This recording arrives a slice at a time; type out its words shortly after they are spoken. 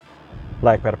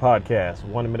Black Panther Podcast,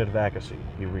 1 minute of accuracy.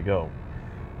 Here we go.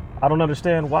 I don't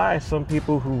understand why some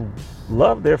people who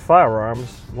love their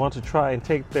firearms want to try and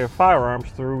take their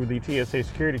firearms through the TSA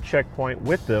security checkpoint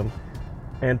with them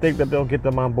and think that they'll get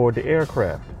them on board the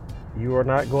aircraft. You are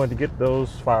not going to get those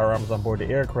firearms on board the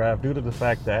aircraft due to the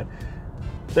fact that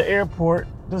the airport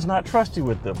does not trust you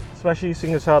with them, especially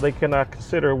seeing as how they cannot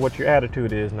consider what your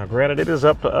attitude is. Now, granted, it is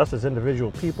up to us as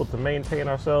individual people to maintain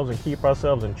ourselves and keep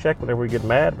ourselves in check whenever we get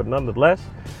mad, but nonetheless,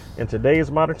 in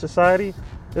today's modern society,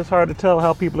 it's hard to tell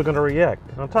how people are going to react.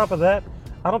 And on top of that,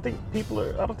 I don't think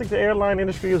the airline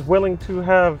industry is willing to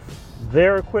have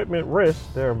their equipment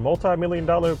risked, their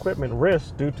multi-million-dollar equipment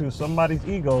risked due to somebody's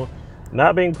ego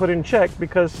not being put in check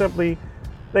because simply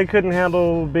they couldn't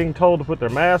handle being told to put their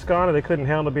mask on, or they couldn't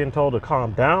handle being told to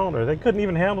calm down, or they couldn't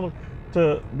even handle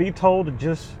to be told to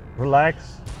just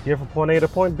relax, get from point A to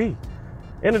point B.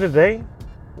 End of the day,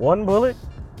 one bullet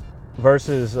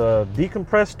versus a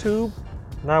decompressed tube,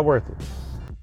 not worth it.